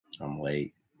I'm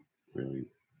late. Really.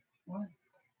 What?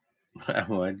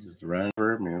 Well, I just ran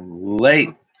for me.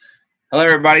 Late. Hello,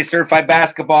 everybody. Certified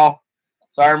basketball.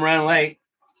 Sorry I'm running late.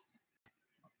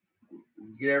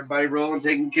 Get everybody rolling,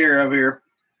 taken care of here.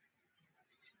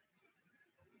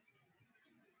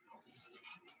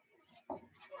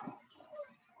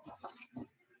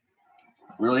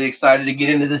 Really excited to get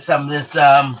into some of this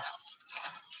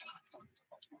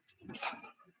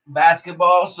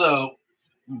basketball. So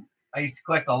I used to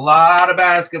collect a lot of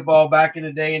basketball back in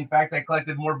the day. In fact, I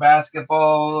collected more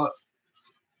basketball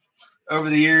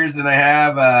over the years than I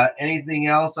have anything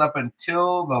else up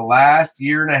until the last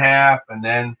year and a half. And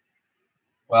then,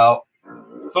 well,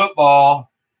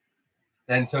 football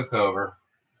then took over.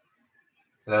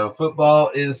 So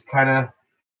football is kind of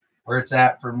where it's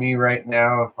at for me right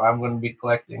now. If I'm going to be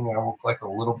collecting, I will collect a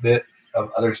little bit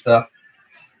of other stuff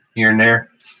here and there.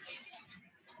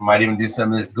 Might even do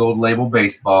some of this gold label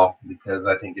baseball because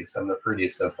I think it's some of the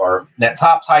prettiest so far. That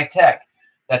Topps High Tech,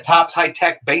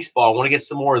 baseball, I want to get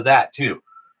some more of that too.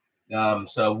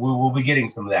 So we will be getting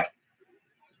some of that.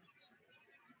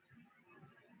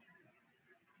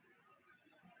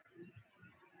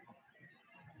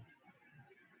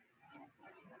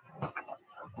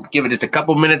 Give it just a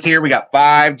couple minutes here. We got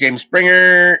 5. James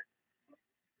Springer.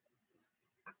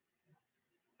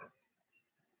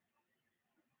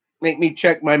 Make me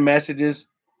check my messages.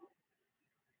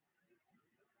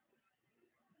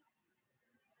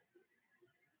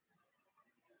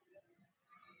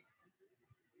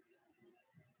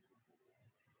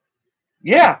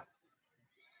 Yeah.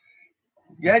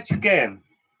 Yes, you can.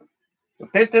 The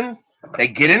Pistons, they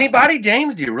get anybody,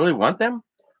 James? Do you really want them?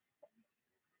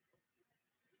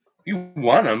 You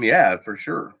want them, yeah, for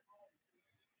sure.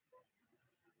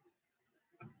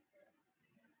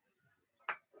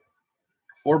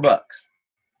 $4.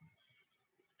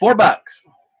 $4.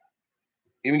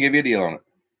 Even give you a deal on it.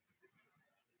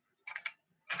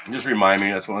 Just remind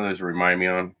me. That's one of those to remind me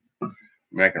on. I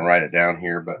mean, I can write it down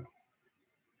here, but.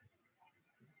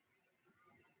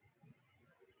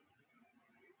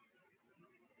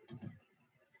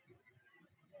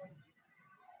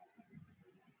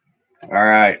 All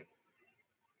right.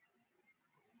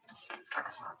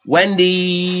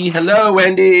 Wendy. Hello,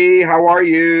 Wendy. How are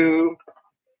you?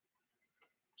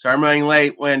 Sorry I'm running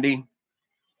late, Wendy.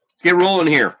 Let's get rolling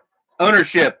here.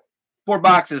 Ownership. 4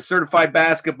 boxes. Certified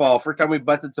basketball. First time we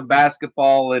busted some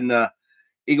basketball in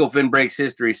Eagle Fin Breaks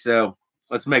history, so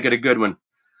let's make it a good one.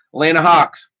 Atlanta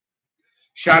Hawks.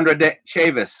 Chandra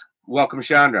Chavis. Welcome,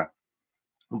 Chandra.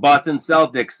 Boston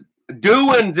Celtics.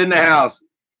 Dewin's in the house.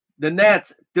 The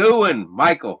Nets. Dewin.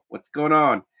 Michael, what's going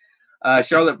on?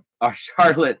 Charlotte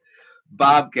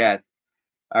Bobcats.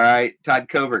 All right. Todd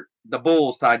Covert. The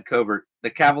Bulls, Todd Covert. The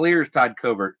Cavaliers, Todd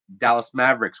Covert. Dallas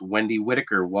Mavericks, Wendy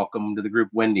Whitaker. Welcome to the group,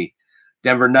 Wendy.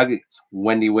 Denver Nuggets,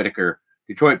 Wendy Whitaker.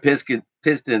 Detroit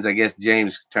Pistons, I guess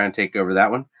James trying to take over that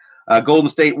one. Golden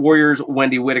State Warriors,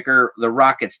 Wendy Whitaker. The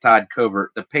Rockets, Todd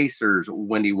Covert. The Pacers,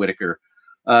 Wendy Whitaker.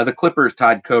 The Clippers,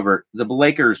 Todd Covert. The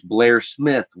Lakers, Blair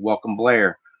Smith. Welcome,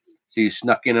 Blair. So you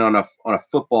snuck in on a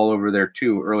football over there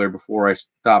too earlier before I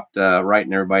stopped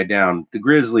writing everybody down. The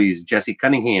Grizzlies, Jesse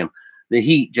Cunningham. The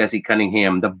Heat, Jesse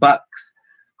Cunningham. The Bucks,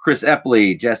 Chris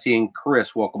Epley. Jesse and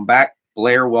Chris, welcome back.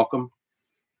 Blair, welcome.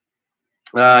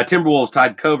 Timberwolves,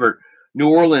 Todd Covert. New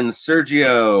Orleans,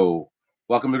 Sergio.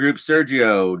 Welcome to the group,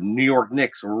 Sergio. New York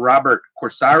Knicks, Robert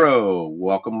Corsaro.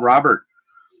 Welcome, Robert.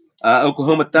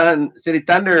 Oklahoma City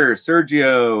Thunder,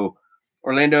 Sergio.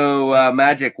 Orlando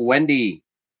Magic, Wendy.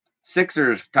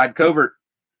 Sixers, Todd Covert.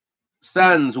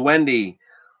 Suns, Wendy.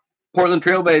 Portland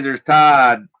Trailblazers,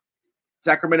 Todd.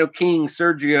 Sacramento Kings,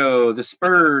 Sergio. The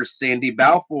Spurs, Sandy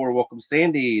Balfour. Welcome,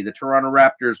 Sandy. The Toronto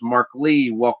Raptors, Mark Lee.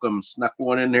 Welcome. Snuck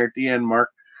one in there at the end, Mark.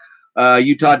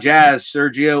 Utah Jazz,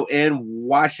 Sergio. And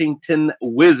Washington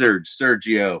Wizards,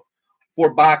 Sergio.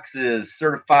 4 boxes,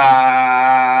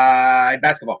 certified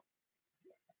basketball.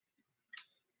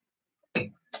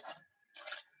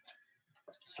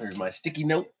 There's my sticky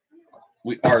note.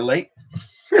 We are late.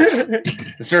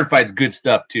 The certified's good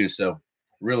stuff too. So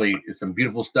really, it's some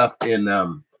beautiful stuff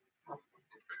in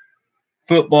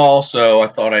football. So I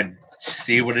thought I'd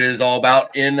see what it is all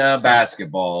about in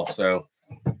basketball. So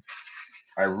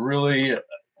I really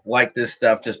like this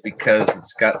stuff just because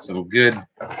it's got some good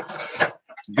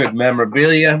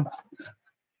memorabilia.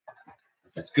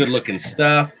 It's good looking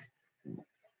stuff.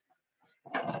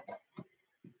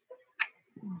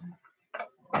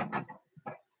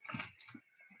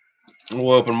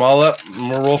 We'll open them all up and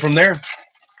we'll roll from there.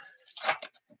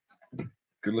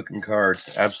 Good looking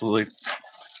cards. Absolutely.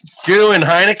 Doing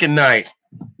Heineken night.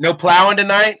 No plowing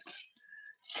tonight?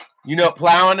 You know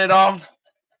plowing at all?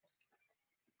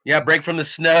 Yeah, break from the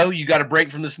snow. You got to break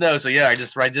from the snow. So yeah, I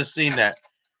just seen that.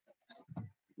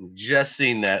 Just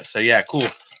seen that. So yeah, cool.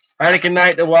 Heineken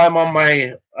night. Well, I'm on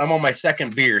my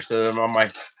second beer, so I'm on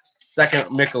my second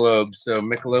Michelob. So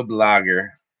Michelob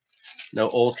Lager, no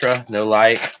ultra, no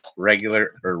light,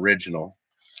 regular, original.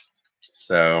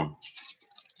 So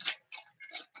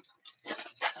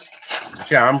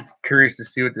yeah, I'm curious to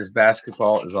see what this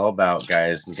basketball is all about,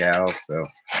 guys and gals. So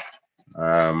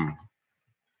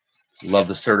love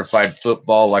the certified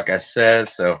football, like I said.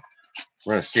 So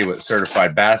we're gonna see what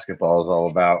certified basketball is all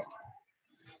about.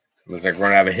 Looks like we're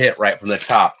gonna have a hit right from the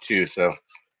top too. So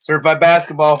certified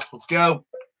basketball, let's go.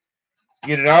 Let's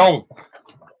get it on.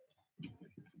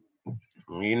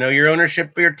 You know your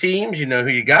ownership for your teams. You know who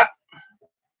you got.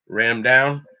 Ram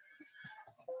down.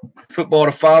 Football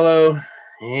to follow.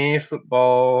 Yeah,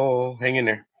 football. Hang in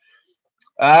there.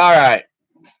 All right.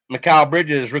 Mikal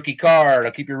Bridges, rookie card.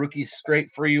 I'll keep your rookies straight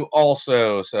for you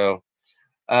also. So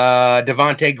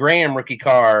Devontae Graham, rookie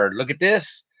card. Look at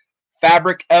this.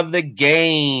 Fabric of the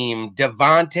game.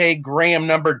 Devontae Graham,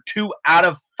 number 2 out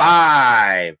of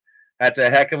 5. That's a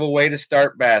heck of a way to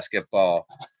start basketball.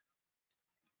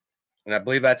 And I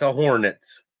believe that's a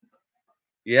Hornets.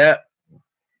 Yep.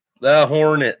 The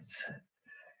Hornets.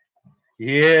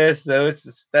 Yes,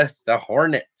 that's the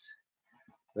Hornets.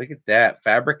 Look at that.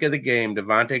 Fabric of the game,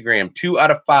 Devontae Graham. 2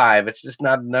 out of 5. It's just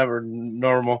not another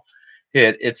normal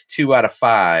hit. It's 2 out of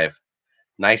 5.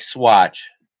 Nice swatch.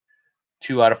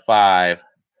 2 out of 5.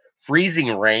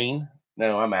 Freezing rain.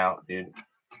 No, I'm out, dude.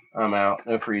 I'm out.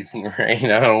 No freezing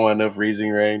rain. I don't want no freezing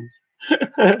rain.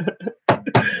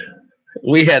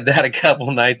 We had that a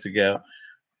couple nights ago.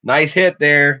 Nice hit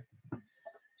there.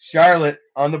 Charlotte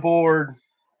on the board.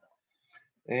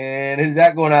 And who's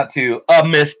that going out to?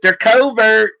 Mr.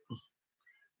 Covert.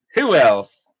 Who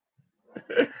else?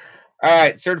 All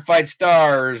right, certified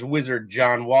stars, Wizard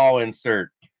John Wall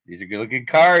insert. These are good looking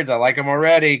cards. I like them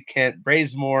already. Kent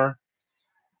Bazemore.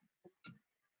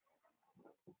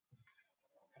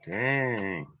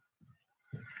 Dang.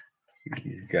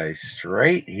 These guys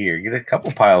straight here. Get a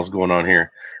couple piles going on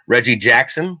here. Reggie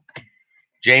Jackson.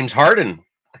 James Harden.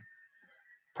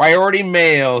 Priority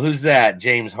mail. Who's that?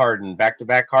 James Harden.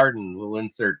 Back-to-back Harden. Little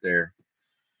insert there.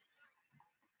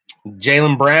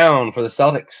 Jaylen Brown for the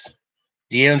Celtics.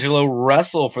 D'Angelo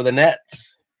Russell for the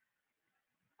Nets.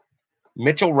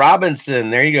 Mitchell Robinson.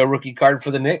 There you go. Rookie card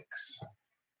for the Knicks.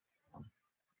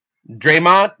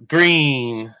 Draymond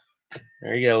Green.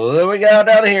 There you go. There we go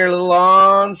down here. A little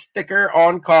on sticker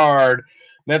on card.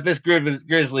 Memphis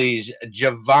Grizzlies.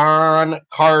 Javon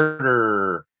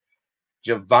Carter.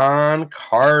 Javon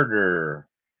Carter.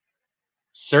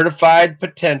 Certified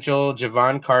potential.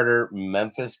 Javon Carter.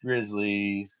 Memphis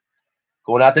Grizzlies.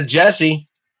 Going out to Jesse.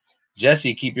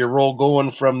 Jesse, keep your roll going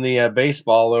from the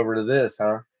baseball over to this,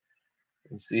 huh?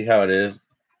 Let's see how it is.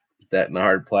 Put that in the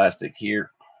hard plastic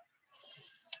here.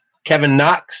 Kevin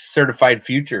Knox, certified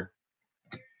future.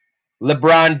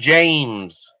 LeBron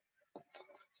James.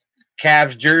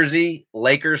 Cavs jersey,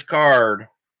 Lakers card.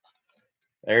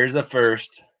 There's the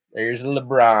first. There's the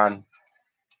LeBron.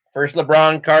 First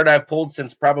LeBron card I've pulled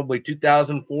since probably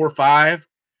 2004-05.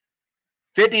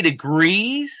 50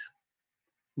 degrees?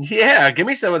 Yeah, give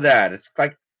me some of that. It's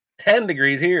like 10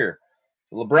 degrees here.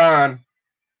 So LeBron.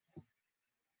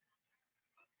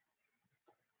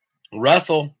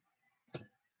 Russell.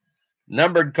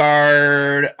 Numbered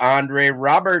card, Andre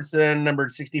Robertson,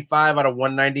 numbered 65 out of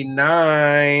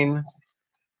 199.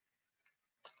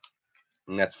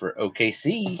 And that's for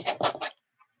OKC.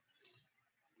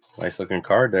 Nice looking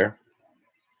card there.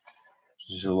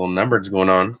 Just a little numbers going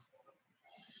on.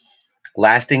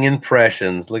 Lasting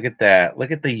impressions. Look at that.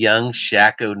 Look at the young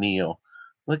Shaq O'Neal.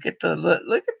 Look at the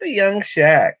young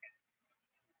Shaq.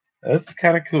 That's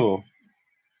kind of cool.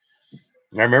 I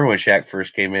remember when Shaq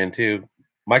first came in too.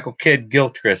 Michael Kidd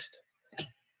Gilchrist.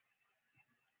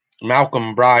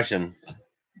 Malcolm Brogdon.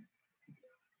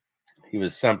 He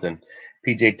was something.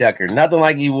 PJ Tucker. Nothing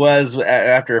like he was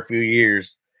after a few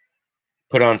years.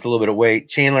 Put on a little bit of weight.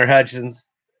 Chandler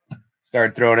Hutchins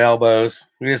started throwing elbows.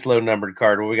 We just low numbered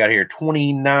card. What we got here?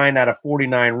 29 out of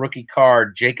 49 rookie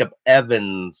card. Jacob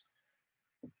Evans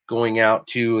going out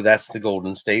to, that's the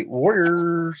Golden State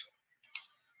Warriors.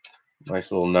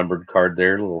 Nice little numbered card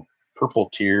there. A little purple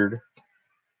tiered.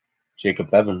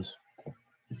 Jacob Evans.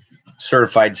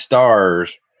 Certified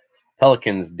stars.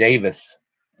 Pelicans, Davis.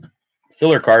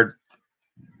 Filler card.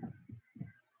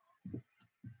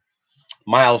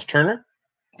 Miles Turner.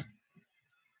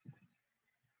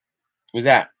 Who's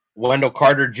that? Wendell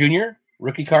Carter Jr.,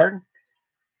 rookie card.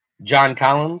 John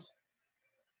Collins.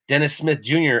 Dennis Smith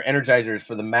Jr., Energizers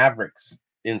for the Mavericks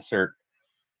insert.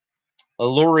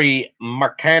 Laurie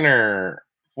Markkanen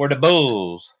for the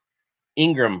Bulls.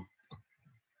 Ingram,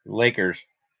 Lakers.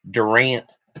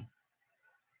 Durant.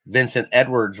 Vincent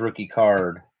Edwards, rookie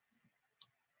card.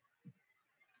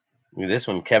 Look at this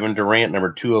one. Kevin Durant,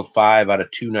 number 205 out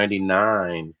of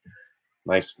 299.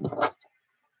 Nice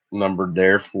numbered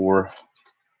there for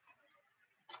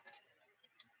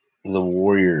the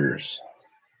Warriors.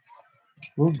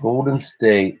 Ooh, Golden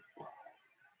State.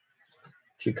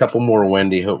 A couple more,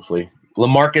 Wendy, hopefully.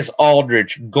 LaMarcus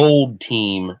Aldridge, gold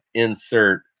team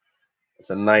insert. It's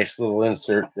a nice little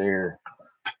insert there.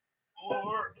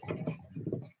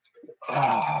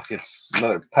 Get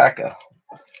another pack of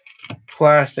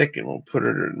plastic, and we'll put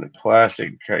it in the plastic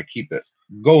and try to keep it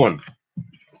going.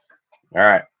 All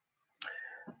right.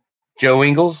 Joe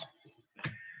Ingles.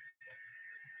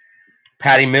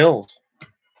 Patty Mills.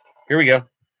 Here we go.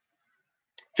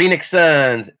 Phoenix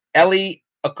Suns, Ellie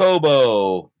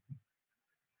Okobo.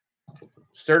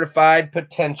 Certified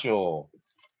potential.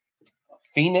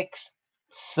 Phoenix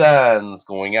Suns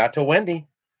going out to Wendy.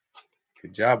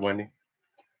 Good job, Wendy.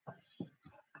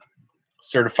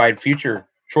 Certified future,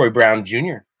 Troy Brown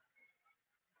Jr.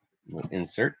 We'll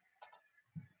insert.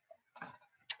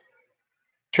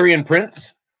 Taurean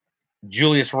Prince,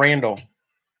 Julius Randle.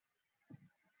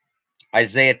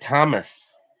 Isaiah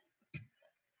Thomas.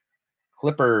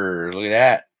 Clippers, look at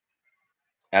that.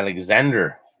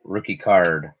 Alexander, rookie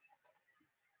card.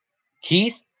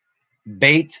 Keith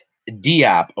Bates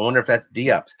Diop. I wonder if that's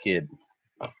Diop's kid.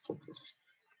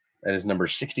 That is number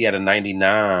 60 out of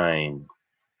 99.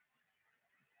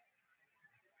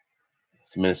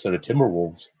 It's Minnesota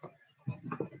Timberwolves.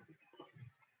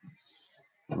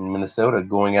 Minnesota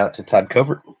going out to Todd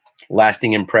Covert.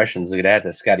 Lasting impressions. Look at that.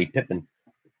 That's Scottie Pippen.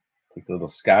 Take the little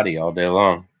Scotty all day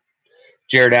long.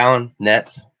 Jared Allen,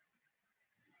 Nets.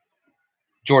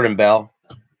 Jordan Bell.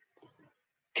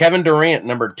 Kevin Durant,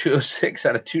 number 206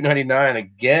 out of 299.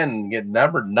 Again, get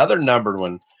numbered. Another numbered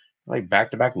one. Like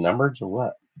back-to-back numbers or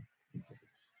what?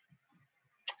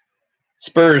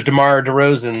 Spurs, DeMar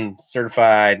DeRozan,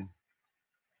 certified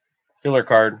filler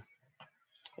card.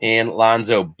 And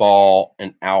Lonzo Ball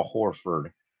and Al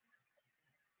Horford.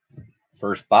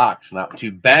 First box. Not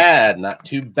too bad. Not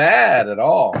too bad at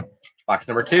all. Box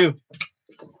number 2.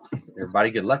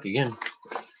 Everybody, good luck again.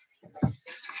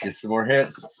 Get some more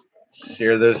hits.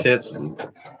 Share those hits and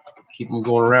keep them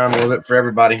going around a little bit for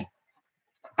everybody.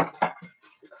 All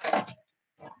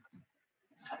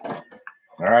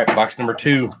right, box number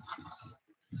 2.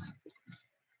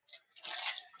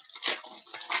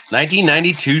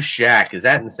 1992 Shaq. Is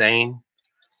that insane?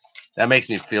 That makes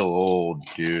me feel old,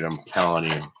 dude. I'm telling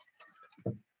you.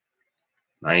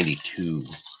 92.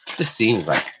 Just seems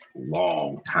like a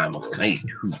long time ago.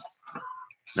 92.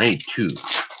 92.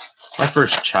 My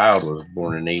first child was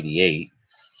born in 88.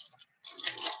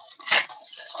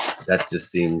 That just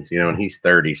seems, and he's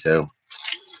 30, so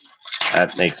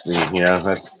that makes me,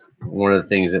 that's one of the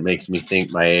things that makes me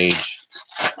think my age.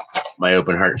 My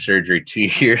open heart surgery 2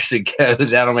 years ago,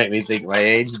 that'll make me think my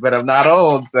age, but I'm not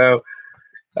old, so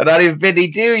I'm not even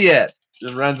 52 yet.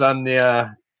 It runs on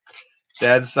the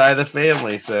dad's side of the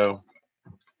family, so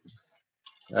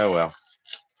oh well.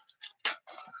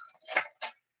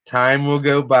 Time will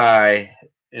go by,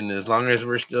 and as long as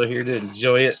we're still here to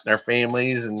enjoy it, our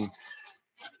families and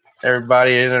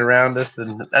everybody in and around us,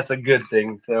 and that's a good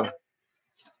thing. So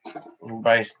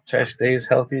everybody try to stay as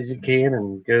healthy as you can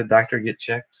and go to the doctor, get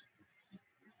checked.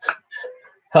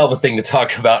 Hell of a thing to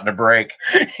talk about in a break.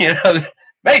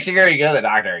 Make sure you go to the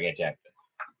doctor and get checked.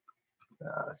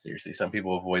 Seriously, some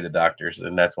people avoid the doctors,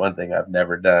 and that's one thing I've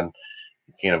never done.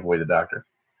 You can't avoid the doctor.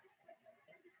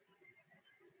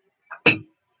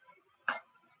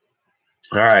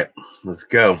 All right, let's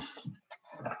go.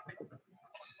 All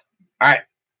right.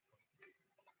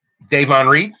 Davon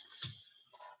Reed.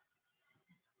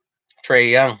 Trae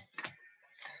Young.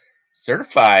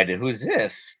 Certified. Who's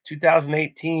this?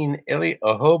 2018 Eli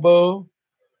Ohobo.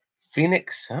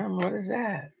 Phoenix Sun. What is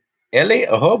that? Eli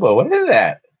Ohobo. What is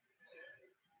that?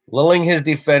 Lulling his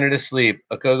defender to sleep.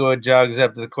 Okobo jogs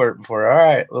up to the court before. All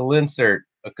right. Little insert.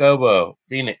 Okobo.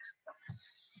 Phoenix.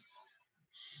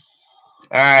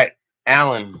 All right.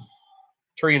 Allen.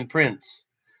 Taurean Prince.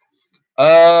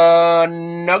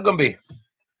 Nugumbi.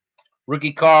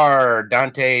 Rookie card.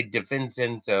 Dante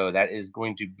DiVincenzo. That is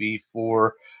going to be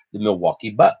for the Milwaukee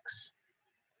Bucks.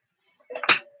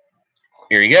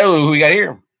 Here we go. Who we got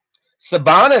here?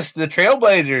 Sabonis, the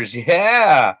Trailblazers.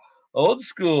 Yeah. Old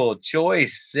school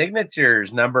choice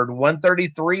signatures. Numbered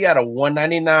 133 out of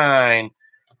 199.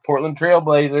 Portland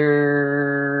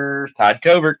Trailblazers. Todd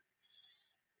Covert.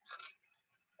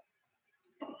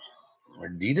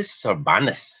 Arvydas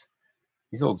Sabonis.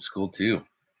 He's old school too.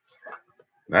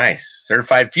 Nice.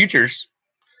 Certified Futures.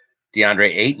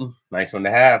 DeAndre Ayton. Nice one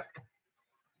to have.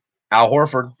 Al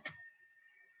Horford.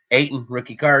 Ayton,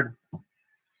 rookie card.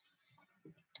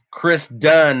 Chris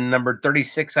Dunn, number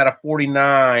 36 out of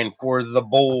 49 for the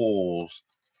Bulls.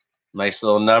 Nice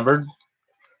little numbered.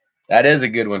 That is a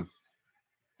good one.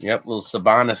 Yep, little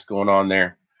Sabonis going on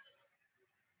there.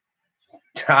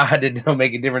 Todd, it don't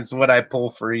make a difference what I pull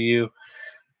for you.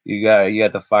 You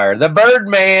got the fire. The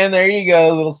Birdman. There you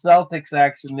go. Little Celtics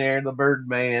action there. The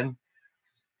Birdman.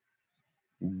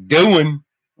 Doing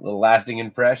little lasting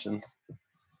impressions.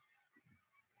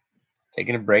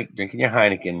 Taking a break, drinking your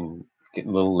Heineken,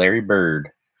 getting a little Larry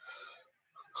Bird.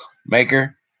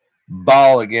 Maker,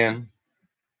 Ball again.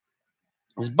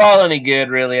 Is Ball any good,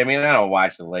 really? I mean, I don't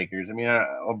watch the Lakers. I mean,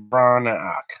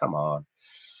 LeBron, come on.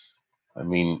 I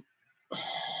mean,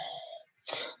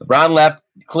 LeBron left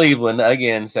Cleveland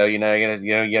again, so you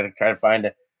gotta try to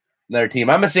find another team.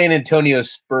 I'm a San Antonio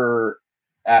Spur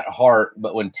at heart,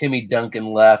 but when Timmy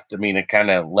Duncan left, I mean, it kind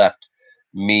of left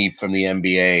me from the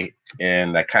NBA,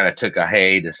 and I kind of took a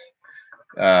hiatus.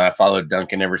 I followed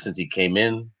Duncan ever since he came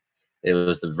in. It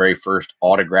was the very first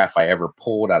autograph I ever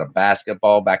pulled out of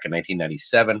basketball back in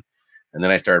 1997. And then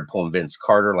I started pulling Vince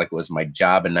Carter like it was my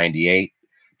job in 98.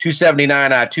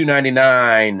 279 out of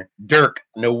 299. Dirk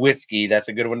Nowitzki. That's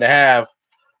a good one to have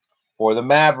for the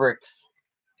Mavericks.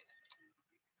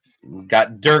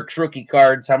 Got Dirk's rookie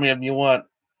cards. How many of them you want?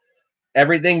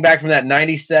 Everything back from that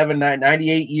 97,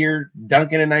 98 year.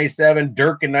 Duncan in 97.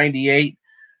 Dirk in 98.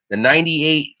 The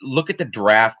 98, look at the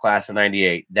draft class of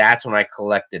 98. That's when I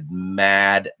collected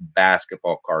mad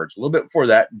basketball cards. A little bit before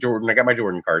that, Jordan, I got my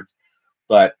Jordan cards.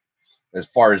 But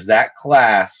as far as that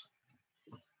class,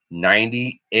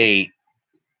 98,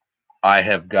 I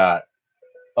have got,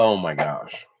 oh my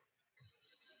gosh.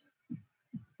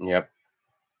 Yep.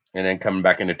 And then coming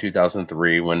back into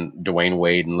 2003 when Dwayne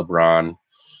Wade and LeBron.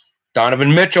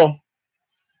 Donovan Mitchell.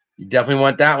 You definitely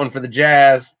want that one for the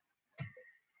Jazz.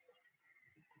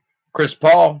 Chris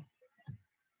Paul.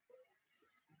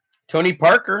 Tony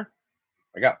Parker.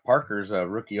 I got Parker's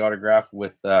rookie autograph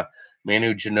with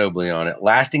Manu Ginobili on it.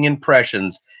 Lasting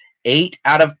impressions. 8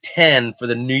 out of 10 for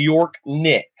the New York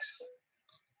Knicks.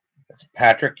 That's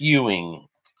Patrick Ewing.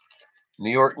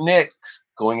 New York Knicks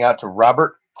going out to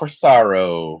Robert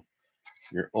Corsaro.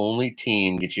 Your only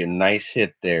team. Get you a nice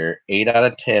hit there. 8 out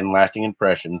of 10 lasting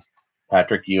impressions.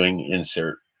 Patrick Ewing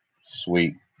insert.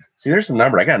 Sweet. See, there's some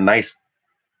number. I got a nice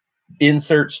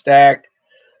insert stack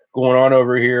going on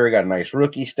over here. I got a nice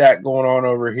rookie stack going on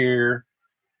over here.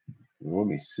 Let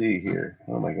me see here.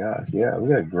 Oh my gosh. Yeah, we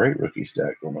got a great rookie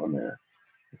stack going on there.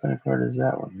 What kind of card is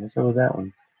that one? Let's go with that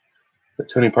one. The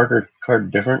Tony Parker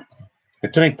card different. The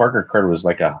Tony Parker card was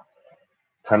like a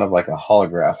kind of like a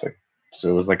holographic. So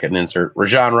it was like an insert.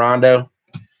 Rajon Rondo,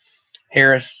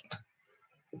 Harris,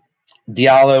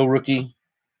 Diallo rookie,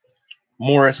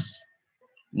 Morris.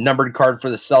 Numbered card for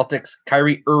the Celtics.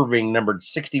 Kyrie Irving, numbered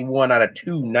 61 out of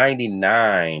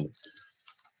 299.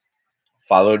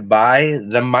 Followed by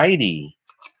the mighty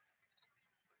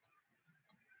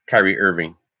Kyrie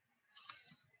Irving.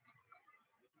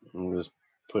 We'll just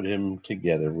put him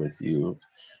together with you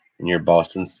in your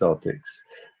Boston Celtics.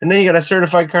 And then you got a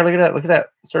certified card. Look at that. Look at that.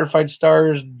 Certified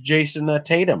Stars, Jason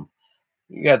Tatum.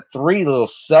 You got 3 little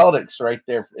Celtics right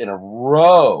there in a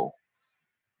row.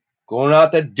 Going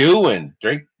out there doing.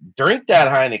 Drink that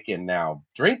Heineken now.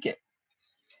 Drink it.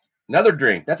 Another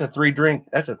drink. That's a 3-drink.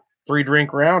 That's a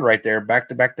 3-drink round right there. Back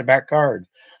to back to back cards.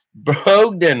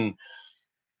 Brogdon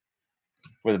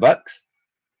for the Bucks.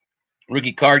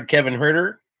 Rookie card, Kevin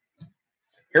Huerter.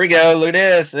 Here we go. Look at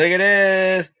this. Look at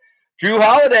this. Drew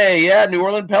Holiday. Yeah, New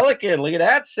Orleans Pelican. Look at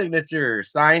that signature.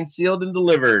 Signed, sealed, and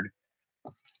delivered.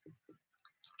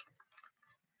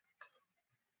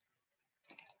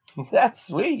 That's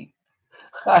sweet.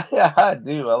 I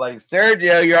do. I like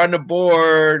Sergio. You're on the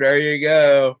board. There you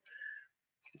go.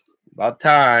 About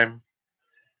time.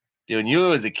 Dude, you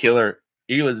was a killer.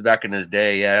 He was back in his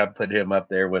day. Yeah, I put him up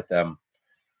there with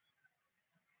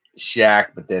Shaq,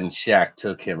 but then Shaq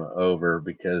took him over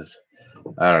because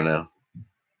I don't know.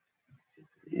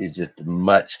 He's just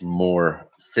much more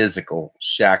physical.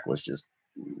 Shaq was just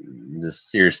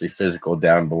seriously physical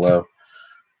down below,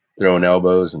 throwing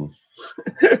elbows. And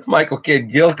Michael Kidd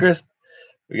Gilchrist.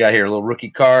 We got here a little rookie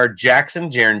card.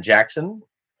 Jaren Jackson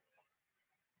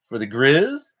for the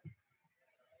Grizz.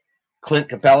 Clint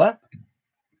Capella.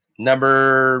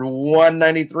 Number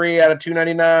 193 out of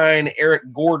 299, Eric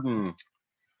Gordon.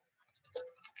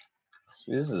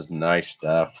 See, this is nice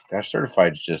stuff. Gosh,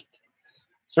 certified's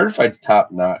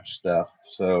top-notch stuff.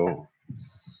 So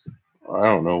I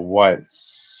don't know why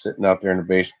it's sitting out there in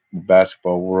the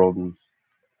basketball world, and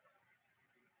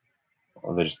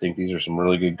they just think these are some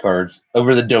really good cards.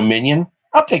 Over the Dominion,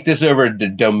 I'll take this over the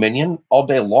Dominion all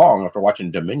day long after watching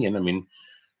Dominion. I mean,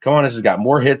 come on, this has got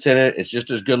more hits in it. It's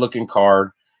just as good looking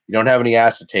card. You don't have any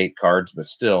acetate cards, but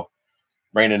still.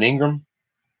 Brandon Ingram.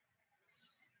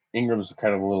 Ingram's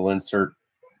kind of a little insert.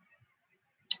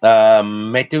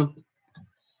 Metu.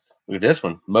 Look at this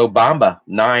one. Mo Bamba,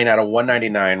 9 out of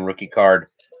 199 rookie card.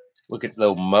 Look at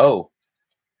little Mo.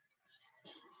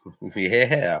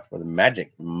 Yeah, for the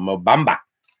Magic. Mo Bamba.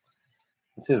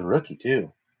 It's his rookie,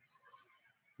 too.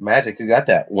 Magic, who got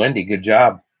that? Wendy, good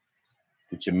job.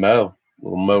 Get you Mo.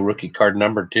 Little Mo rookie card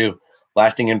number 2.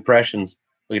 Lasting impressions.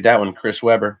 Look at that one. Chris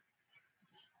Webber.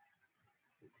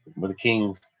 With the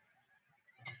Kings.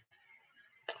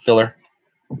 Filler.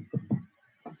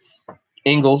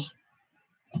 Ingles.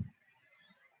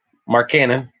 Mark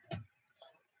Cannon.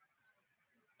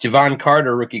 Javon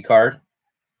Carter rookie card.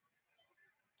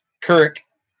 Kurek.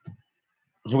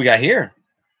 Who we got here?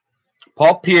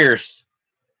 Paul Pierce.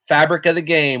 Fabric of the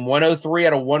game. 103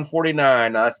 out of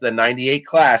 149. Now, that's the 98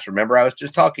 class. Remember I was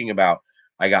just talking about.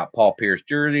 I got Paul Pierce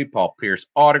jersey, Paul Pierce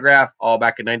autograph, all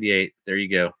back in 98. There you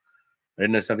go. I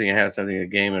didn't know something. I had something in a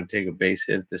game and take a base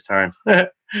hit this time.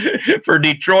 For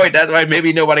Detroit. That's why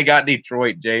maybe nobody got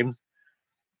Detroit, James.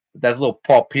 That's a little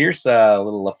Paul Pierce,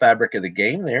 little fabric of the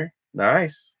game there.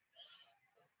 Nice.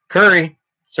 Curry,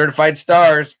 certified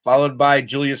stars, followed by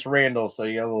Julius Randle. So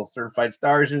you got a little certified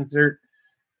stars insert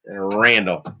and a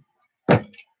Randle.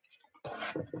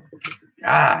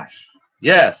 Gosh.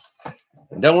 Yes.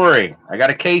 And don't worry. I got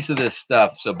a case of this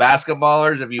stuff. So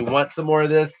basketballers, if you want some more of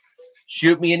this,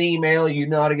 shoot me an email. You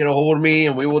know how to get a hold of me,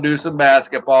 and we will do some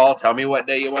basketball. Tell me what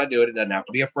day you want to do it. It doesn't have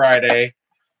to be a Friday.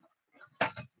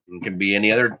 It can be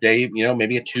any other day, you know,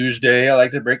 maybe a Tuesday. I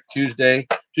like to break Tuesday,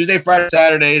 Friday,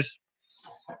 Saturdays.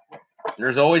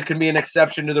 There's always can be an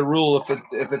exception to the rule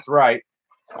if it's right.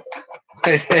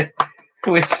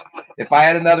 Which, if I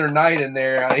had another night in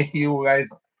there, you guys,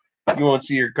 you won't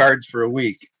see your cards for a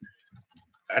week.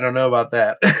 I don't know about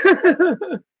that.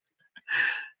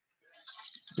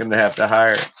 Gonna have to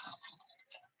hire.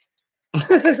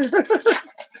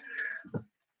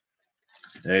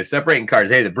 Hey, separating cards.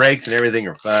 Hey, the breaks and everything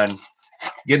are fun.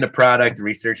 Getting the product,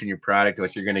 researching your product,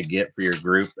 what you're going to get for your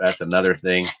group. That's another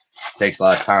thing. Takes a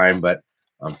lot of time, but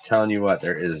I'm telling you what,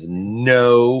 there is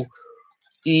no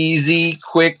easy,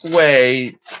 quick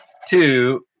way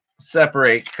to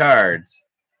separate cards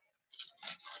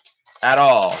at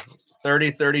all.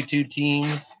 30, 32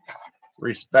 teams,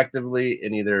 respectively,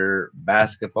 in either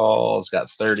basketball. It's got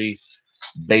 30.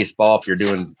 Baseball, if you're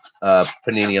doing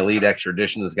Panini Elite Extra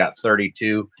Edition, has got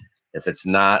 32. If it's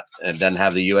not, and doesn't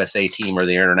have the USA team or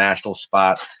the international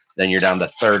spot, then you're down to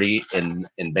 30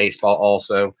 in baseball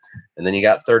also. And then you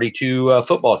got 32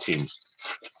 football teams.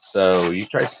 So you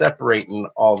try separating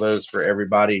all those for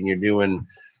everybody, and you're doing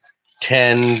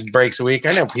 10 breaks a week.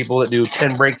 I know people that do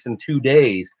 10 breaks in 2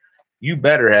 days. You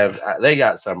better have, they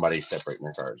got somebody separating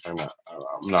their cards. I'm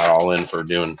not all in for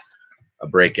doing a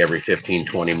break every 15,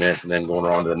 20 minutes and then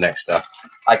going on to the next stuff.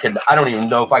 I don't even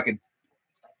know if I could,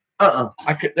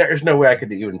 there's no way I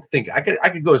could even think. I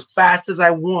could go as fast as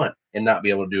I want and not be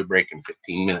able to do a break in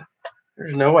 15 minutes.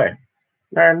 There's no way.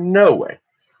 There's no way.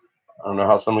 I don't know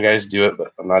how some guys do it,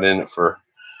 but I'm not in it for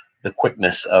the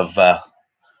quickness of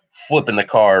flipping the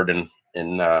card and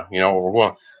you know, we're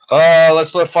going,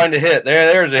 let's find a hit.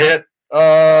 There's a hit.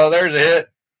 There's a hit.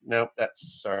 Nope,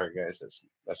 sorry guys,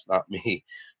 that's not me.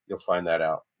 You'll find that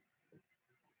out.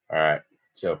 All right.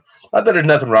 So not that there's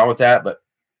nothing wrong with that, but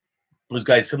those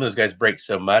guys, some of those guys break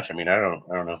so much. I mean, I don't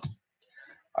know.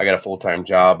 I got a full-time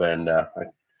job and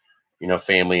you know,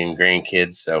 family and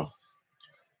grandkids, so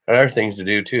got other things to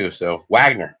do too. So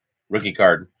Wagner, rookie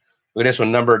card. Look at this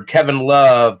one, numbered Kevin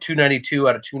Love, 292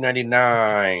 out of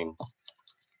 299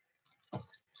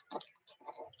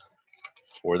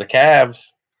 for the Cavs.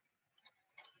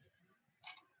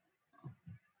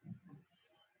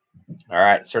 All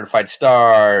right, certified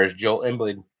stars, Joel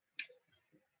Embiid.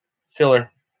 Filler.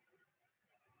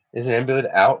 Isn't Embiid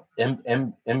out?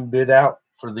 Embiid out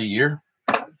for the year?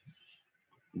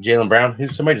 Jaylen Brown.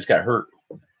 Somebody just got hurt.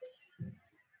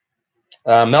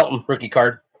 Melton, rookie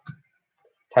card.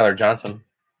 Tyler Johnson.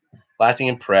 Lasting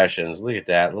impressions. Look at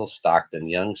that. Little Stockton.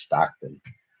 Young Stockton.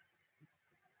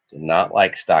 Did not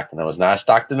like Stockton. I was not a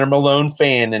Stockton or Malone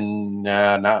fan, and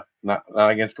not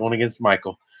going against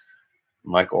Michael.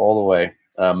 Michael all the way.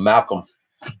 Malcolm.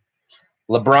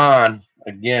 LeBron.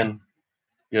 Again.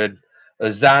 Good.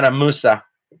 Ozana Musa.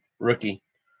 Rookie.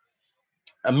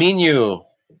 Aminu.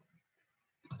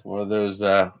 It's one of those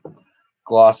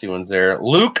glossy ones there.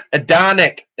 Luke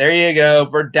Adonik. There you go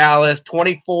for Dallas.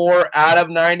 24 out of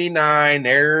 99.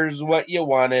 There's what you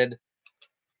wanted.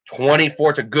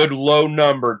 24. It's a good low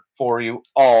number for you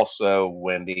also,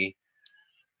 Wendy.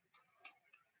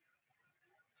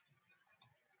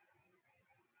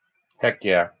 Heck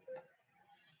yeah.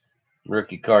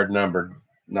 Rookie card numbered.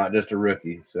 Not just a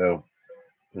rookie. So,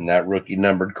 and that rookie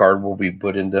numbered card will be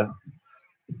put into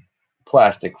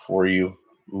plastic for you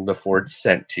before it's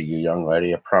sent to you, young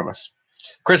lady. I promise.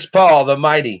 Chris Paul, the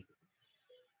mighty.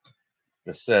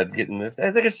 I said, getting this.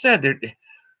 I think I said,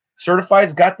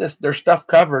 Certified's got their stuff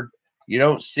covered. You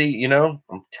don't see, I'm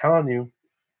telling you,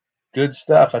 good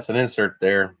stuff. That's an insert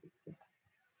there.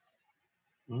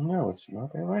 No, it's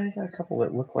not there. Why do you got a couple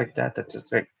that look like that? That's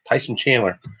just like Tyson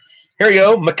Chandler. Here you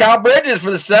go. Mikal Bridges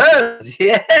for the Suns.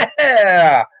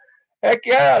 Yeah. Heck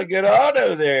yeah. Good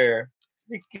auto there.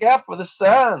 Yeah, for the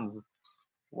Suns.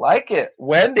 Like it.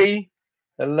 Wendy.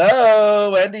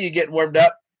 Hello. Wendy, you getting warmed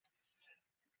up?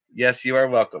 Yes, you are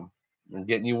welcome. I'm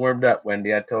getting you warmed up,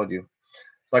 Wendy. I told you.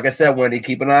 So like I said, Wendy,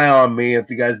 keep an eye on me if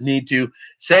you guys need to.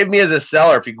 Save me as a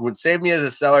seller. If you would save me as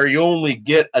a seller, you only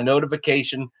get a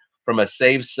notification from a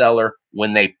saved seller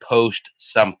when they post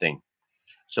something.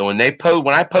 So when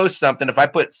I post something, if I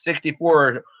put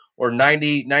 64 or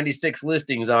 90, 96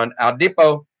 listings on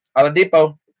Oladipo,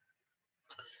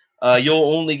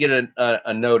 you'll only get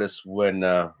a notice when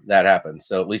that happens.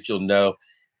 So at least you'll know,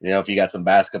 if you got some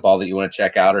basketball that you want to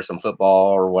check out or some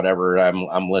football or whatever.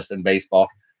 I'm listing baseball.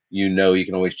 You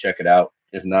can always check it out.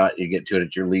 If not, you get to it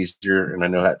at your leisure. And I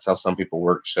know that's how some people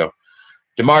work. So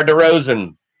DeMar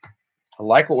DeRozan. I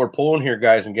like what we're pulling here,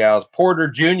 guys and gals. Porter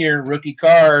Jr., rookie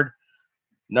card,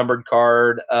 numbered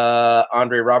card.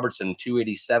 Andre Robertson,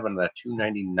 287 out of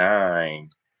 299.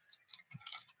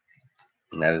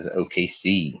 And that is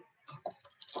OKC.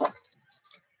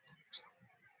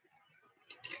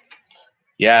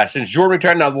 Yeah, since Jordan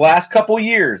retired, now the last couple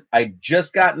years, I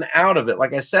just gotten out of it.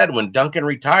 Like I said, when Duncan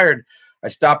retired, I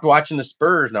stopped watching the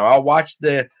Spurs. Now I'll watch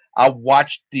the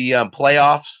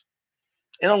playoffs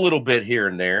and a little bit here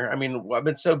and there. I mean, I've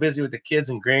been so busy with the kids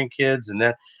and grandkids, and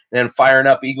then firing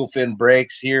up Eagle Fin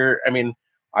breaks here. I mean,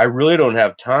 I really don't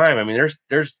have time. I mean,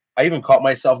 I even caught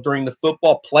myself during the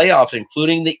football playoffs,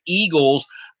 including the Eagles.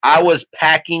 I was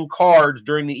packing cards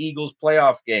during the Eagles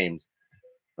playoff games.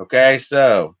 Okay,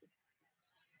 so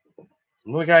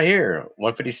what we got here?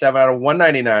 157 out of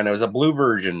 199. It was a blue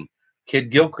version.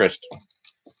 Kid Gilchrist.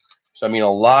 So I mean,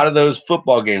 a lot of those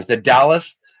football games. The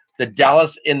Dallas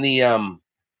in the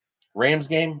Rams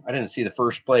game. I didn't see the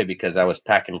first play because I was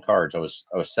packing cards. I was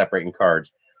separating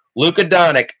cards. Luka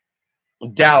Doncic,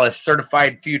 Dallas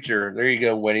certified future. There you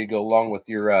go, Wendy. Go along with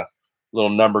your little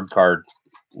numbered card,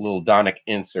 little Doncic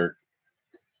insert.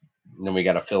 And then we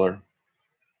got a filler.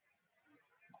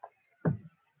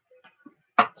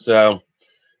 So,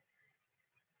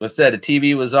 I said the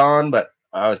TV was on, but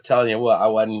I was telling you what, I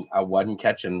wasn't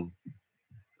catching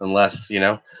unless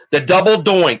the double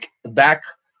doink back.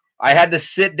 I had to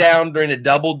sit down during the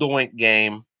double doink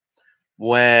game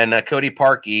when Cody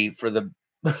Parkey for the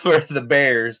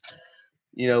Bears,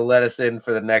 let us in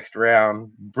for the next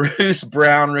round. Bruce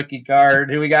Brown rookie card.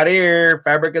 Who we got here?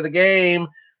 Fabric of the game.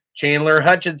 Chandler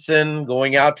Hutchinson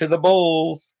going out to the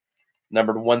Bulls.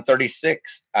 Numbered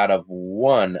 136 out of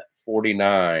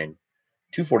 149.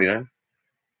 249.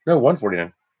 No,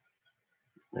 149.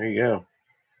 There you go.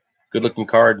 Good looking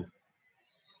card.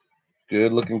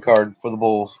 Good looking card for the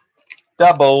Bulls.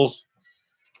 The Bulls.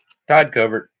 Todd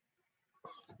Covert.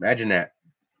 Imagine that.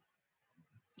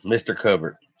 Mr.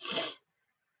 Covert.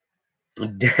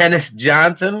 Dennis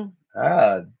Johnson.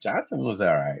 Johnson was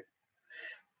all right.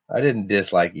 I didn't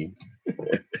dislike him.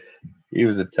 He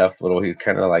was a tough little. He was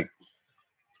kind of like,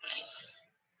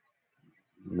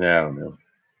 I don't know.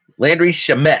 Landry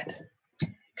Shamet.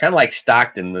 Kind of like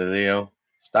Stockton,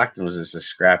 Stockton was just a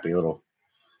scrappy little,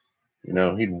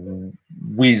 he'd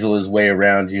weasel his way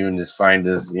around you and just find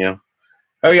his, Oh,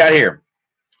 we got here.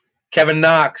 Kevin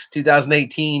Knox,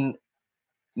 2018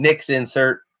 Knicks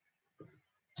insert.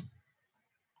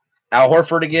 Al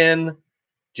Horford again.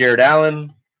 Jared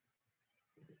Allen.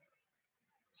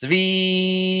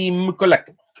 Svi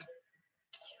Mikulik.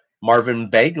 Marvin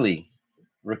Bagley,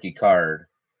 rookie card.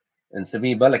 And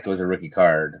Svi Mikulik was a rookie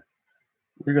card.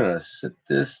 We're going to sit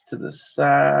this to the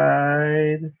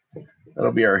side.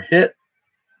 That'll be our hit.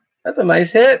 That's a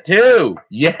nice hit, too.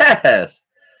 Yes.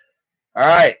 All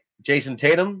right. Jason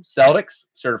Tatum, Celtics,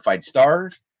 certified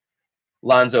stars.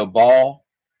 Lonzo Ball.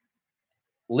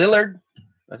 Lillard.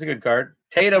 That's a good card.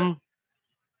 Tatum.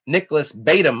 Nicholas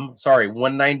Batum. Sorry,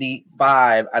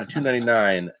 195 out of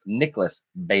 299. Nicholas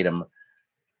Batum.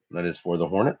 That is for the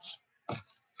Hornets.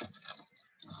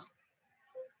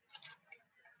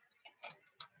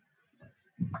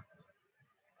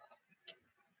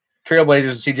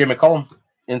 Trailblazers, CJ McCollum.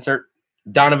 Insert.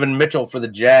 Donovan Mitchell for the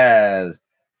Jazz.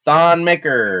 Thon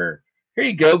Maker. Here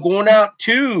you go. Going out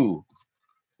to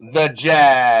the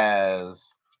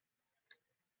Jazz.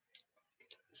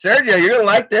 Sergio, you're going to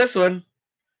like this one.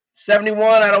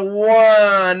 71 out of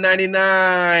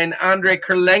 199. Andre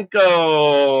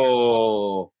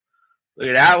Kirilenko. Look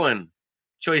at that one.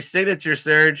 Choice signature,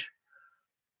 Serge.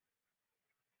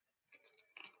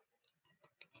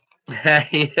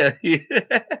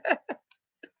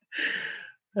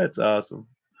 That's awesome.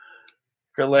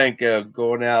 Kirilenko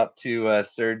going out to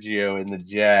Sergio in the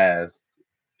Jazz.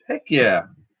 Heck yeah.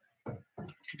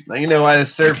 Now you know why the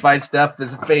certified stuff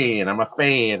is a fan. I'm a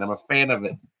fan. I'm a fan of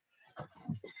it.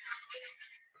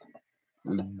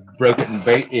 We broke it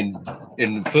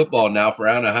in football now for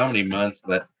I don't know how many months,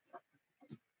 but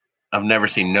I've never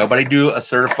seen nobody do a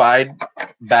certified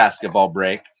basketball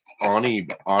break on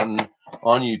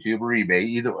YouTube or eBay.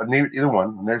 Either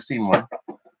one. I've never seen one.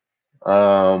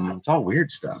 It's all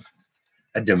weird stuff.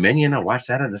 A Dominion, I watched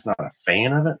that. I'm just not a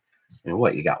fan of it. And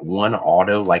what, you got one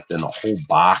auto like in a whole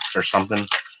box or something?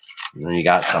 And then you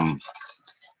got some,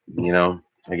 you know,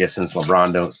 I guess since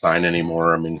LeBron don't sign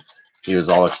anymore, I mean, he was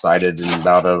all excited and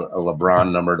about a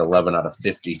LeBron numbered 11 out of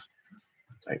 50.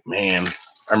 It's like, man,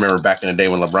 I remember back in the day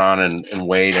when LeBron and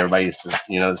Wade, everybody used to,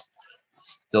 you know,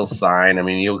 still sign. I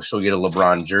mean, you'll still get a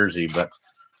LeBron jersey, but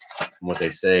what they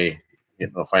say,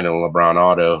 you'll find a LeBron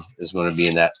auto is going to be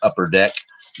in that Upper Deck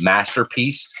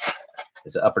Masterpiece.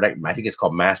 It's an Upper Deck, I think it's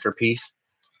called Masterpiece.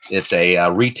 It's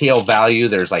a retail value.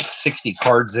 There's like 60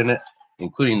 cards in it,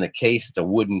 including the case. It's a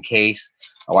wooden case.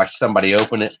 I watched somebody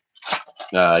open it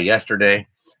yesterday.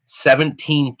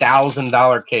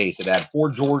 $17,000 case. It had 4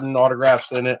 Jordan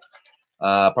autographs in it.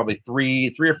 Probably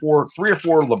three or four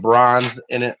LeBrons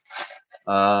in it.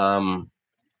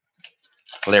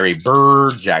 Larry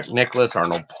Bird, Jack Nicklaus,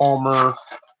 Arnold Palmer.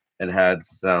 It had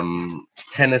some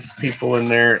tennis people in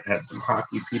there. It had some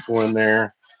hockey people in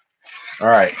there. All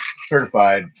right,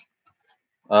 certified.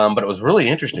 But it was really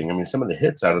interesting. I mean, some of the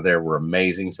hits out of there were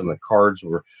amazing. Some of the cards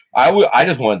were. I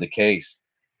just wanted the case,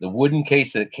 the wooden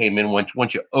case that it came in.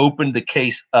 Once you opened the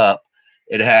case up,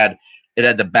 it had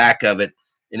the back of it,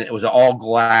 and it was all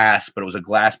glass, but it was a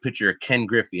glass picture of Ken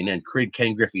Griffey, and then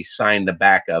Ken Griffey signed the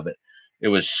back of it. It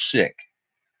was sick.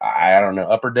 I don't know,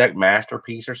 Upper Deck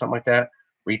Masterpiece or something like that.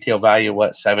 Retail value,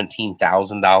 what,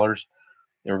 $17,000?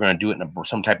 They were going to do it in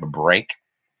some type of break.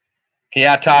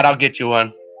 Yeah, Todd, I'll get you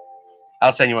one.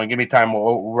 I'll send you one. Give me time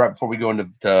right before we go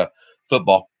into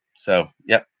football. So,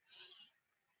 yep.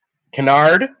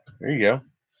 Kennard, there you go.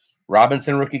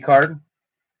 Robinson rookie card.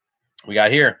 We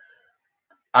got here.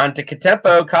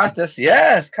 Antetokounmpo, Costas.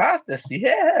 Yes, Costas.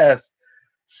 Yes.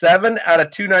 7 out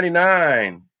of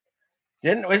 299.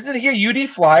 Isn't he a UD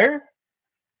Flyer?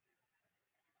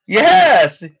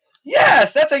 Yes.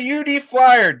 Yes, that's a UD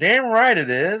Flyer. Damn right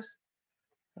it is.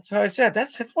 That's how I said.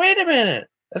 Wait a minute.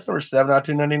 That's number 7 out of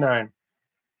 299.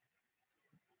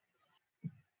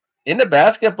 In the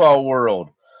basketball world,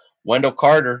 Wendell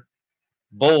Carter,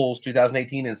 Bulls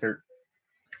 2018 insert.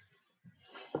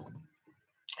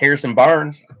 Harrison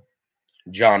Barnes,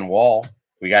 John Wall.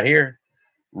 We got here.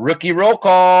 Rookie roll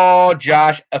call,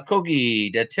 Josh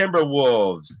Okogie, the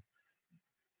Timberwolves.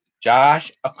 Josh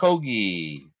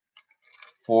Okogie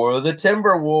for the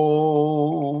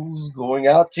Timberwolves. Going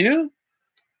out to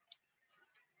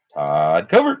Todd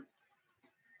Covert.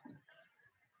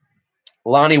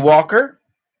 Lonnie Walker,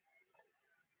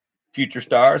 future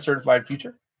star, certified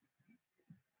future.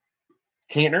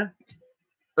 Cantor,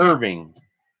 Irving.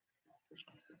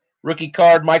 Rookie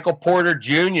card, Michael Porter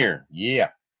Jr. Yeah.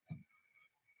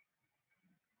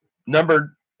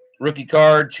 Numbered rookie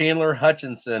card, Chandler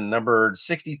Hutchinson, numbered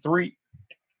 63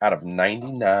 out of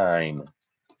 99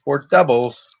 for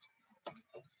doubles.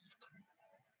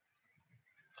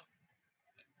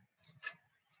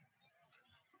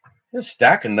 This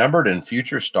stack of numbered and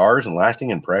future stars and lasting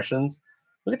impressions.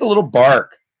 Look at the little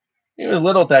Bark. He was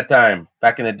little at that time,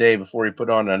 back in the day before he put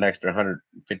on an extra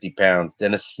 150 pounds.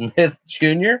 Dennis Smith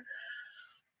Jr.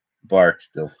 Bark's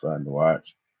still fun to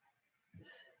watch.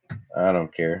 I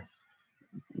don't care.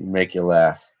 Make you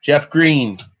laugh. Jeff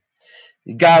Green.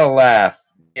 You gotta laugh.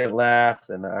 You can't laugh,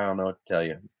 and I don't know what to tell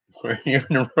you. You're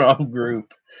in the wrong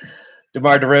group.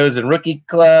 DeMar DeRozan, rookie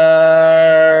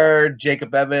card.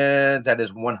 Jacob Evans. That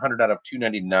is 100 out of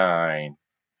 299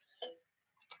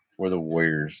 for the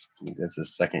Warriors. That's the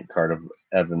second card of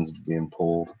Evans being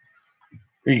pulled.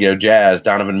 Here you go, Jazz.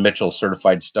 Donovan Mitchell,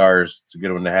 certified stars. It's a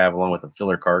good one to have along with a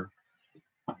filler card.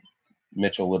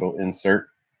 Mitchell, little insert.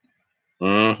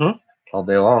 All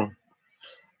day long.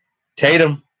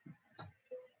 Tatum.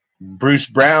 Bruce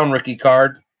Brown rookie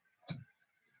card.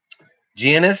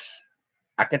 Giannis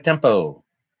Antetokounmpo.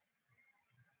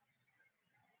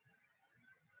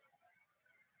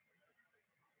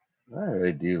 I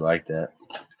really do like that.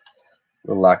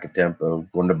 Little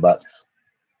Antetokounmpo, going to Bucks.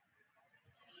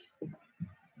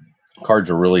 Cards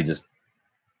are really just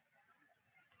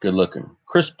good looking.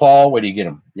 Chris Paul, where do you get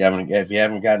them? If you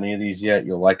haven't got any of these yet,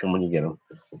 you'll like them when you get them.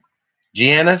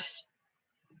 Giannis.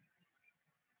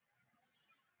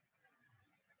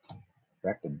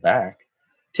 Back to back.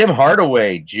 Tim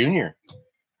Hardaway Jr.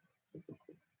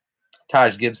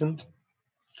 Taj Gibson.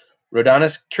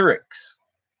 Rodions Kurucs.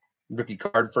 Rookie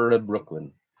card for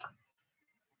Brooklyn.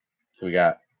 So we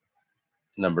got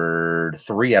number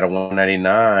 3 out of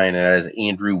 199. And that is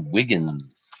Andrew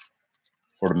Wiggins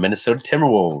for the Minnesota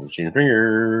Timberwolves. James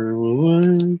Springer.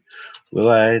 Will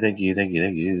I? Thank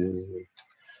you.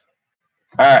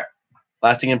 All right.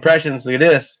 Lasting impressions. Look at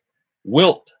this.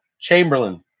 Wilt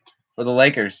Chamberlain for the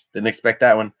Lakers. Didn't expect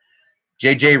that one.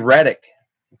 JJ Redick.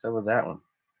 What's up with that one?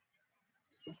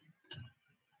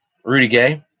 Rudy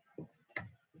Gay.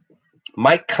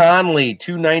 Mike Conley,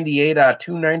 298 out of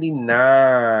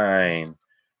 299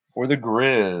 for the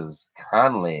Grizz.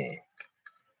 Conley.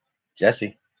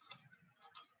 Jesse.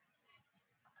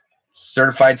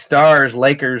 Certified Stars,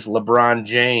 Lakers, LeBron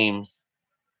James.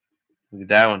 Look at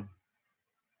that one.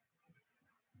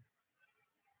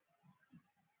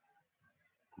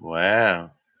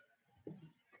 Wow.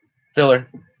 Filler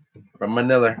from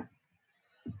Manila.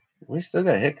 We still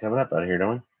got a hit coming up out of here,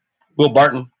 don't we? Will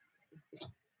Barton.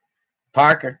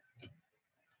 Parker.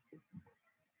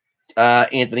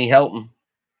 Anthony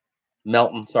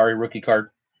Melton, sorry, rookie card.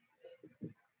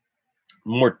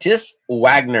 Mortis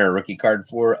Wagner, rookie card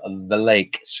for the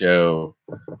Lake Show.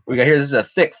 We got here, this is a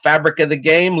thick fabric of the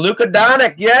game. Luka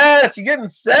Doncic, yes, you're getting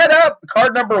set up.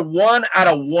 Card number 1 out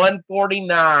of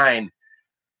 149.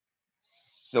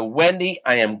 So, Wendy,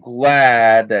 I am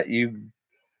glad that you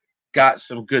got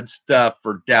some good stuff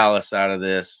for Dallas out of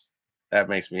this. That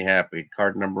makes me happy.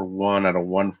 Card number 1 out of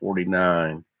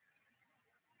 149.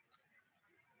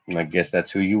 And I guess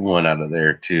that's who you want out of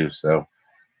there, too. So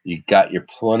you got your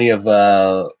plenty of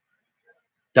Doncic.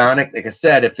 Like I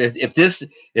said,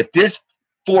 if this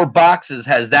 4 boxes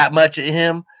has that much of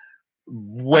him,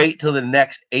 wait till the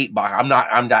next 8 box. I'm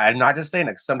not just saying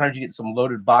that. Sometimes you get some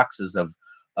loaded boxes of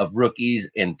rookies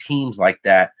and teams like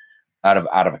that out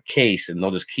of a case, and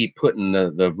they'll just keep putting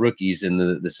the rookies and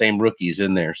the same rookies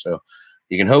in there. So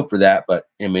you can hope for that. But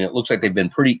I mean, it looks like they've been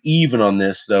pretty even on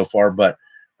this so far. But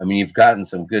I mean, you've gotten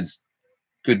some good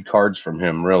cards from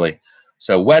him, really.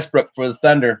 So Westbrook for the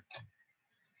Thunder.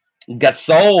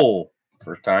 Gasol,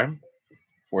 first time,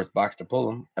 4th box to pull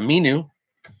him. Aminu.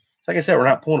 So like I said, we're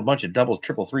not pulling a bunch of doubles,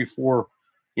 triple, 3, 4.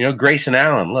 You know, Grayson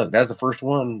Allen. Look, that's the first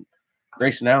one.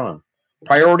 Grayson Allen.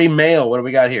 Priority mail. What do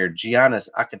we got here? Giannis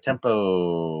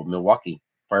Antetokounmpo, Milwaukee.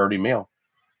 Priority mail.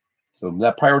 So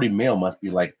that priority mail must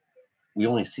be like, we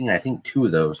only seen, I think, 2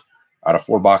 of those out of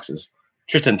 4 boxes.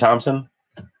 Tristan Thompson.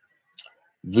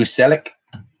 Vucevic.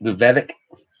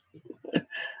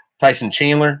 Tyson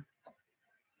Chandler.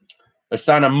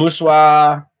 Osana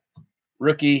Muswa.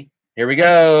 Rookie. Here we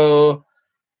go.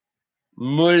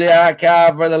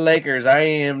 Muliaka for the Lakers. I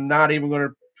am not even going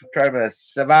to try to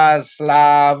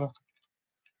Savaslav.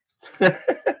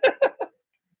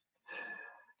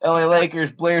 LA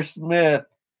Lakers, Blair Smith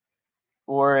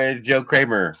or Joe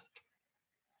Kramer.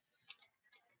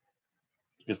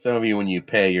 Because some of you, when you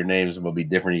pay, your names will be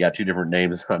different. You got 2 different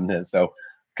names on this. So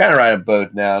kind of write them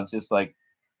both now. Just like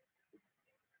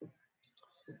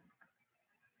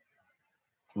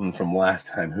from last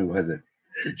time. Who was it?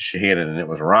 Shannon, and it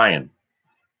was Ryan.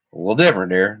 A little different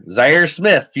there. Zaire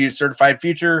Smith, certified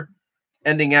future,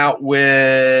 ending out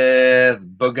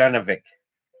with Bogdanovic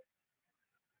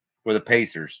for the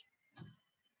Pacers.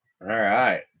 All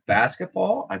right.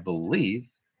 Basketball, I believe,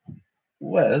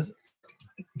 was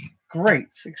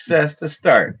great success to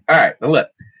start. All right. Now look,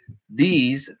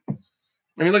 these,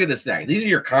 let me look at this stack. These are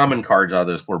your common cards out of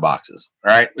those 4 boxes.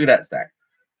 All right. Look at that stack.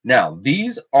 Now,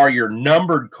 these are your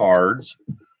numbered cards.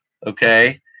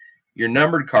 Okay. Your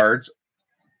numbered cards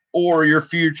or your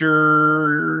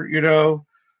future, you know.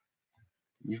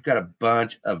 You've got a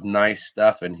bunch of nice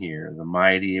stuff in here. The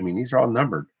Mighty. I mean, these are all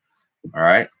numbered. All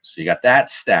right. So you got that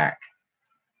stack.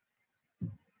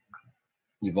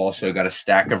 You've also got a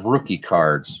stack of rookie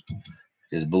cards.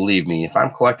 Because believe me, if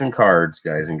I'm collecting cards,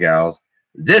 guys and gals,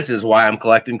 this is why I'm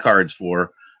collecting cards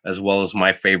for, as well as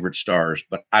my favorite stars.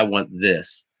 But I want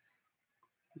this.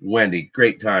 Wendy,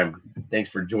 great time. Thanks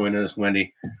for joining us,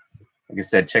 Wendy. Like I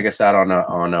said, check us out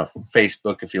on a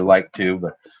Facebook if you like to,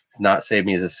 but not save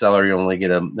me as a seller. You only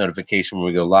get a notification when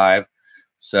we go live.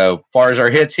 So as far as our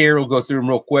hits here, we'll go through them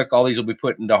real quick. All these will be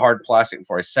put into hard plastic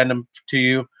before I send them to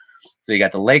you. So you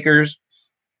got the Lakers,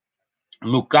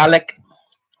 Mukalik,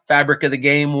 fabric of the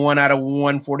game, 1 out of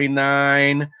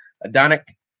 149. Adonik,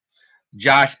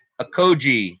 Josh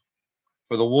Okogie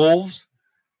for the Wolves,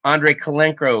 Andre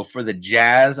Kalenko for the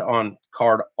Jazz on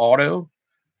card auto.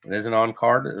 It isn't on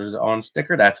card. It is on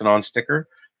sticker. That's an on sticker.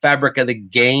 Fabric of the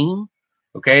game.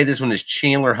 Okay, this one is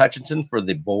Chandler Hutchinson for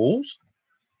the Bulls.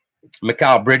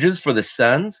 Mikal Bridges for the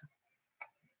Suns.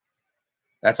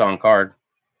 That's on card.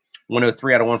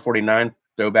 103 out of 149.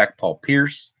 Throwback Paul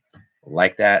Pierce.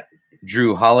 Like that.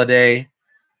 Drew Holiday.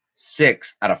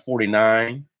 6 out of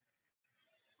 49.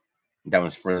 That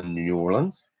was for New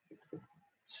Orleans.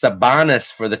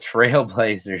 Sabonis for the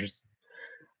Trailblazers.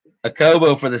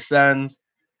 Akobo for the Suns.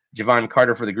 Javon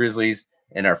Carter for the Grizzlies.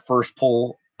 And our first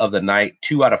pull of the night,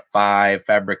 2 out of 5,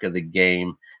 fabric of the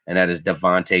game. And that is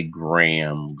Devontae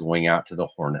Graham going out to the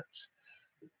Hornets.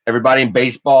 Everybody in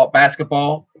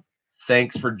basketball,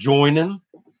 thanks for joining.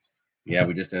 Yeah,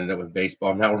 we just ended up with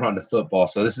baseball. Now we're on to football.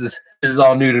 So this is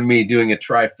all new to me, doing a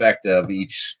trifecta of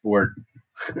each sport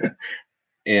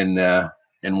in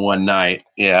one night.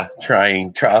 Yeah,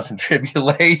 trying trials and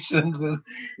tribulations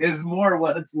is more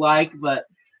what it's like. But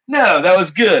no, that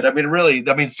was good. I mean, really,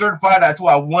 certified. That's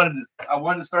why I wanted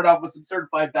to start off with some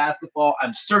certified basketball.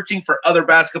 I'm searching for other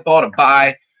basketball to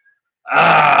buy.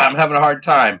 I'm having a hard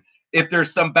time. If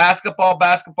there's some basketball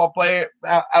player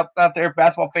out there,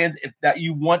 basketball fans, if that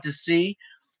you want to see,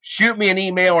 shoot me an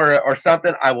email or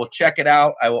something. I will check it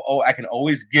out. I can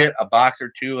always get a box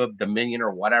or two of Dominion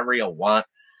or whatever you want.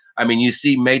 I mean, you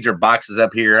see major boxes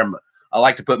up here. I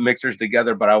like to put mixers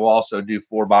together, but I will also do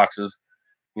 4 boxes.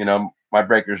 You know, my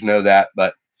breakers know that,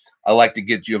 but I like to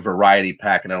get you a variety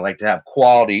pack, and I like to have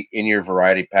quality in your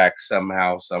variety pack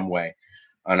somehow, some way.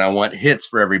 And I want hits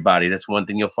for everybody. That's one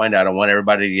thing you'll find out. I want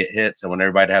everybody to get hits. I want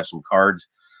everybody to have some cards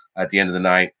at the end of the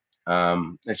night.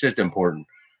 It's just important.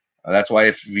 That's why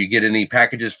if you get any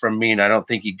packages from me and I don't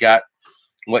think you got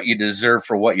what you deserve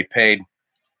for what you paid,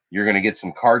 you're going to get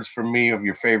some cards from me of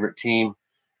your favorite team,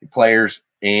 your players,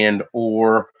 and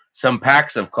or some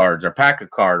packs of cards or pack of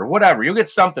card or whatever. You'll get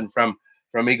something from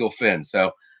Eagle Fin.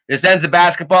 So this ends the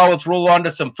basketball. Let's roll on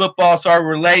to some football. Sorry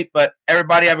we're late, but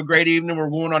everybody have a great evening. We're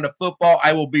going on to football.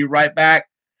 I will be right back.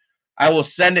 I will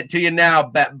send it to you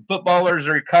now. Footballers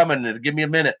are coming. Give me a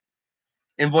minute.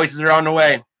 Invoices are on the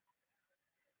way.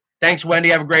 Thanks, Wendy.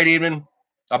 Have a great evening.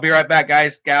 I'll be right back,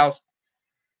 guys, gals.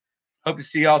 Hope to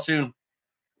see y'all soon.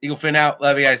 Eagle Fin out.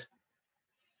 Love you guys.